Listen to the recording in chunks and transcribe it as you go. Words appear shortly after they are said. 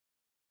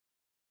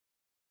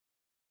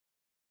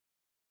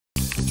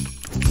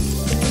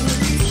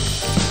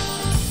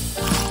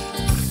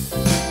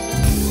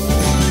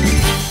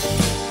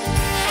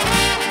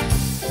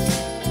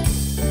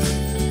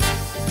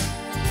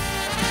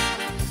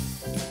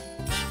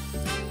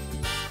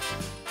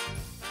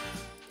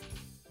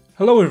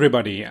Hello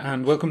everybody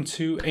and welcome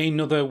to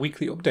another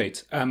weekly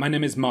update. My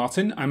name is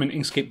Martin. I'm an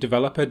Inkscape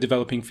developer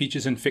developing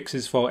features and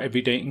fixes for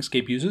everyday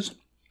Inkscape users.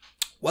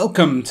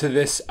 Welcome to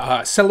this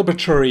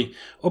celebratory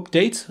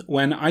update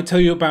when I tell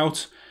you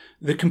about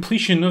the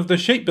completion of the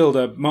Shape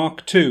Builder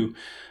Mark II.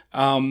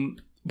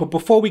 But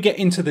before we get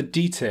into the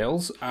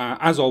details,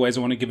 as always,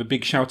 I want to give a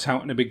big shout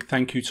out and a big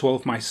thank you to all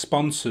of my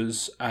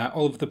sponsors,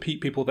 all of the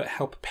people that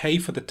help pay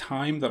for the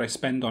time that I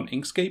spend on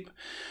Inkscape.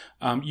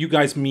 You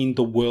guys mean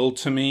the world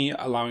to me,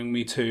 allowing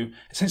me to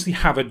essentially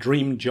have a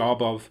dream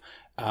job of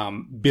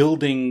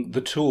building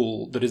the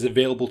tool that is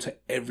available to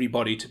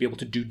everybody to be able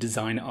to do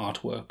design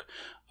artwork.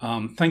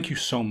 Thank you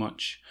so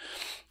much.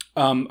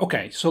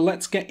 Okay, so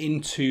let's get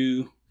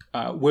into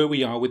where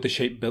we are with the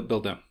Shape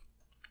Builder.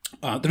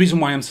 The reason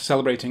why I'm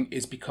celebrating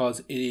is because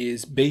it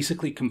is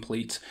basically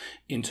complete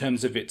in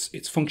terms of its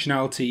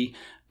functionality,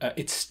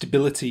 its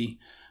stability,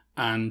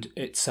 and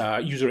its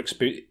user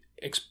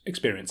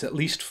experience, at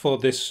least for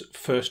this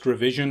first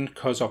revision,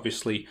 because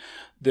obviously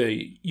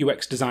the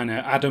UX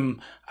designer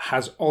Adam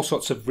has all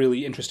sorts of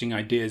really interesting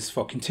ideas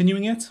for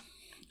continuing it,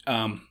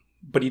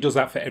 but he does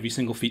that for every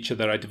single feature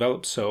that I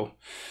develop, so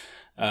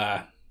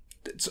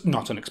it's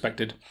not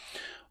unexpected.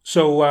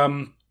 So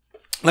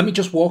let me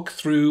just walk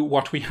through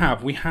what we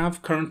have. We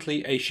have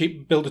currently a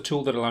shape builder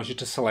tool that allows you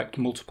to select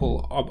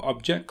multiple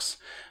objects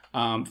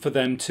for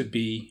them to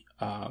be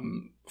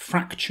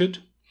fractured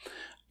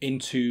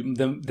into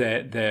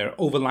their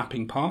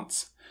overlapping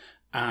parts.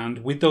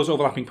 And with those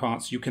overlapping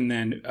parts, you can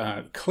then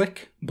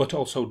click, but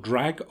also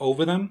drag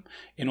over them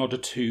in order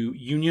to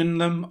union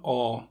them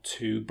or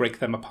to break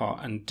them apart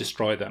and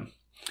destroy them.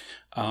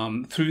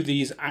 Through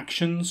these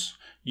actions,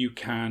 you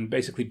can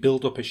basically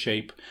build up a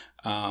shape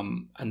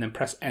and then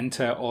press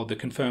enter or the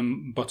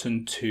confirm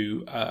button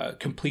to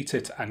complete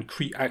it and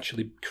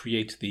actually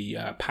create the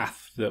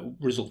path that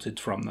resulted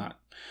from that,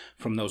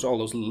 from all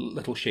those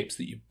little shapes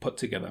that you put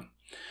together.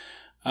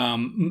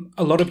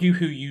 A lot of you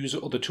who use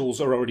other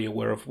tools are already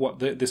aware of what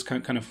this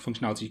kind of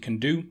functionality can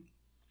do,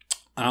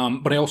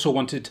 but I also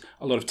wanted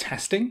a lot of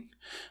testing.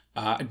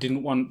 I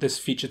didn't want this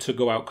feature to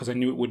go out because I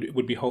knew it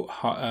would be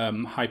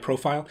high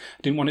profile.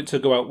 I didn't want it to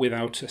go out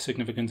without a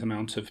significant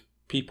amount of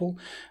people,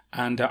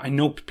 and I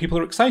know people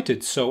are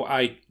excited, so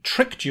I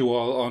tricked you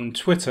all on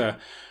Twitter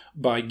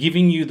by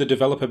giving you the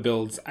developer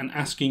builds and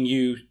asking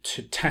you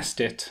to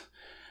test it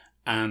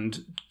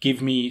and give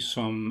me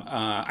some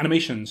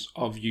animations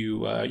of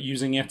you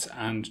using it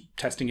and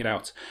testing it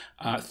out.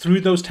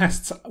 Through those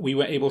tests, we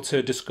were able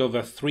to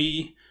discover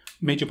 3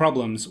 major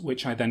problems,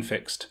 which I then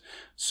fixed.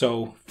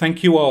 So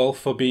thank you all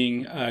for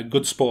being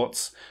good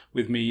sports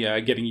with me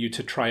getting you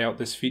to try out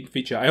this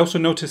feature. I also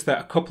noticed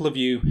that a couple of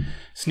you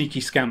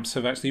sneaky scamps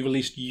have actually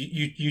released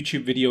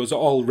YouTube videos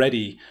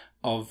already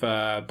of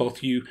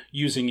both you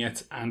using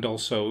it and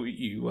also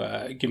you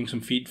giving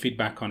some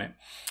feedback on it.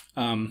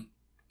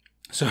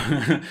 So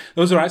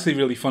those are actually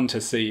really fun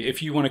to see.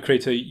 If you want to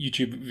create a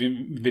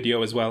YouTube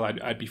video as well,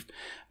 I'd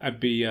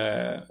be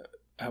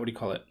how would you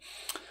call it?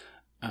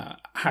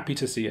 Happy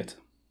to see it.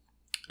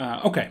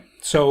 Okay,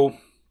 so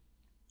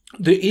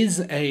there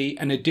is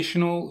an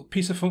additional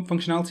piece of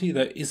functionality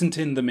that isn't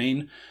in the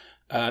main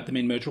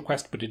merge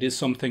request, but it is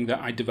something that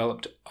I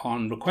developed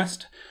on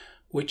request,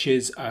 which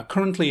is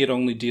currently it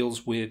only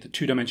deals with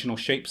 2-dimensional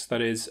shapes. That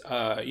is,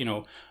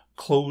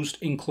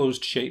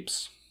 enclosed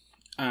shapes.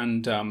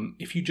 And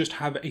if you just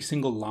have a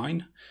single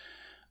line,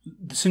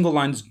 the single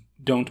lines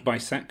don't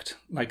bisect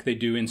like they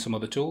do in some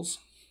other tools.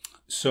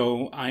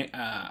 So I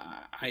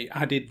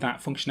added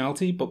that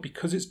functionality, but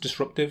because it's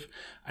disruptive,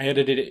 I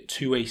added it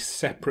to a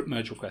separate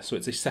merge request. So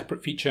it's a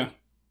separate feature.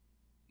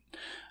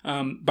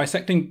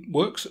 Bisecting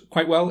works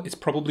quite well. It's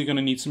probably going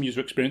to need some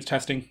user experience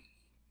testing.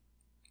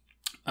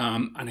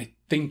 And I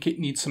think it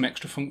needs some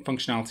extra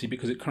functionality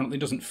because it currently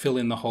doesn't fill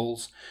in the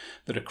holes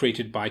that are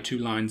created by 2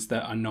 lines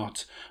that are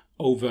not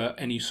over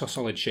any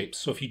solid shapes.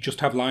 So if you just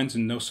have lines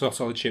and no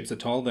solid shapes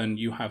at all, then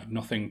you have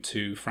nothing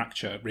to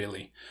fracture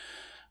really.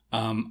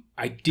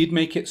 I did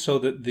make it so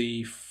that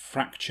the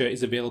fracture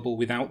is available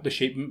without the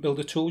shape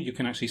builder tool. You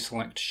can actually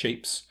select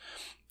shapes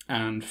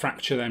and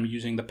fracture them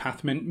using the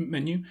path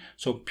menu.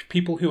 So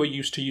people who are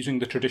used to using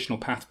the traditional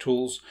path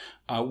tools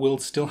will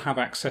still have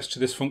access to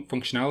this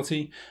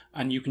functionality,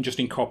 and you can just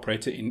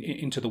incorporate it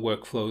into the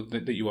workflow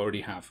that you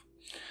already have.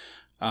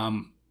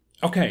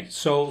 Okay,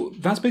 so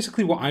that's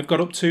basically what I've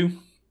got up to.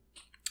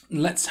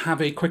 Let's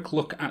have a quick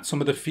look at some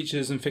of the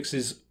features and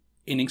fixes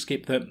in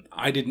Inkscape that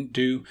I didn't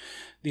do.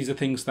 These are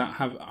things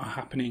that are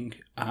happening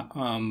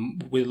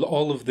with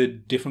all of the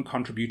different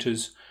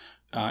contributors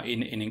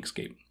in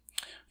Inkscape.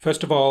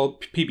 First of all,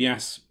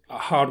 PBS,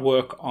 hard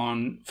work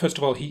on, first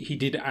of all, he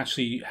did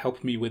actually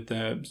help me with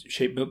the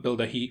shape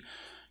builder. He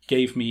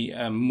gave me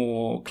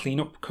more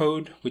cleanup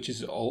code, which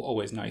is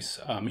always nice.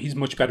 He's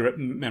much better at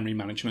memory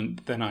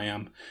management than I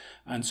am,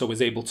 and so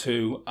was able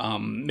to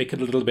make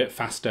it a little bit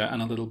faster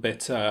and a little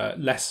bit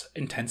less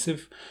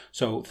intensive.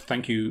 So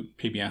thank you,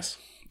 PBS.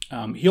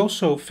 He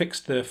also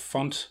fixed the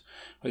font,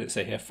 what does it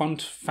say here?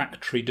 Font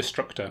factory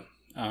destructor.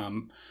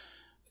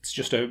 It's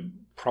just a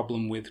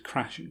problem with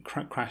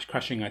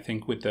crashing, I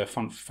think, with the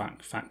font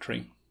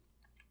factory.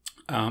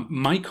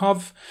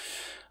 CMYK,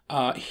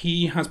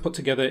 he has put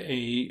together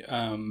a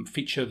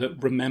feature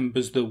that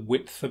remembers the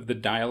width of the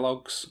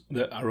dialogues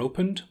that are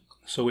opened.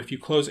 So if you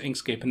close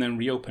Inkscape and then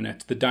reopen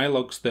it, the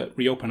dialogues that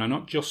reopen are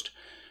not just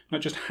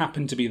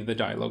happen to be the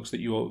dialogues that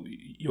you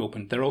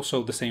opened. They're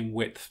also the same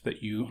width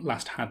that you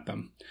last had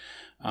them,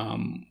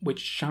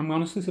 which I'm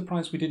honestly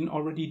surprised we didn't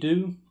already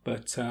do,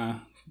 but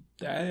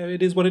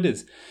it is what it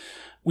is.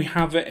 We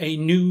have a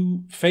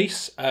new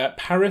face,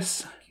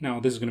 Paris. Now,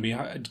 this is going to be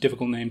a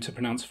difficult name to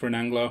pronounce for an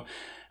Anglo.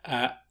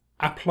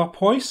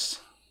 Aplopois?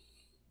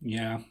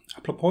 Yeah,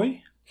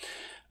 Aplopoi.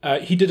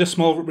 He did a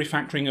small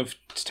refactoring of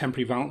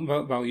temporary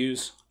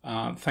values.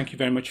 Thank you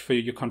very much for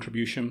your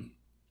contribution.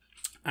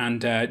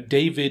 And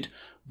David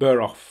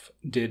Burhoff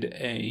did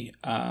a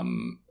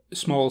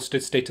small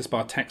status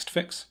bar text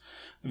fix.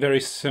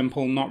 Very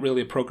simple, not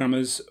really a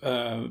programmer's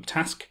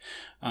task,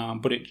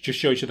 but it just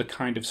shows you the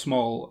kind of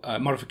small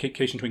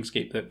modification to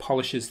Inkscape that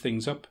polishes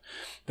things up,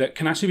 that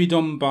can actually be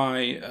done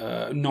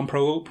by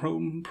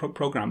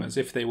non-programmers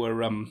if they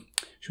were,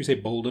 should we say,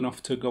 bold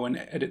enough to go and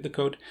edit the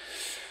code.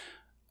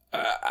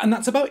 And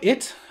that's about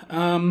it.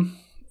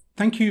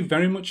 Thank you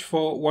very much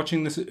for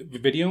watching this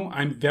video.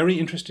 I'm very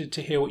interested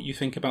to hear what you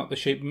think about the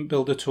Shape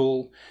Builder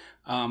tool.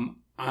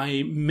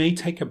 I may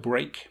take a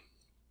break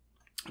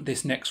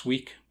this next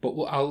week, but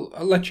I'll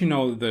let you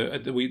know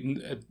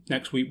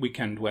next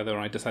weekend whether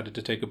I decided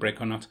to take a break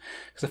or not,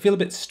 because I feel a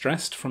bit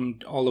stressed from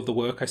all of the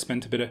work. I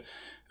spent a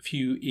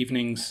few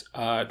evenings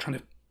trying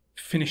to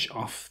finish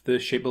off the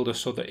Shape Builder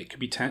so that it could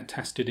be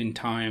tested in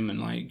time and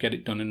like get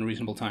it done in a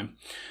reasonable time.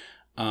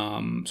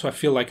 So I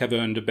feel like I've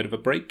earned a bit of a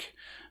break.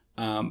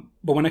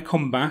 But when I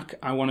come back,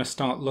 I want to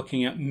start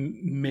looking at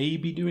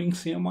maybe doing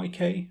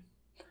CMYK.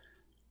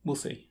 We'll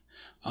see.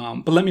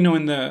 But let me know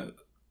in the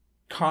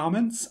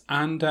comments,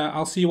 and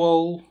I'll see you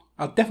all.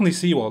 I'll definitely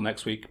see you all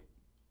next week.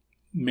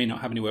 May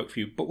not have any work for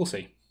you, but we'll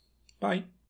see. Bye.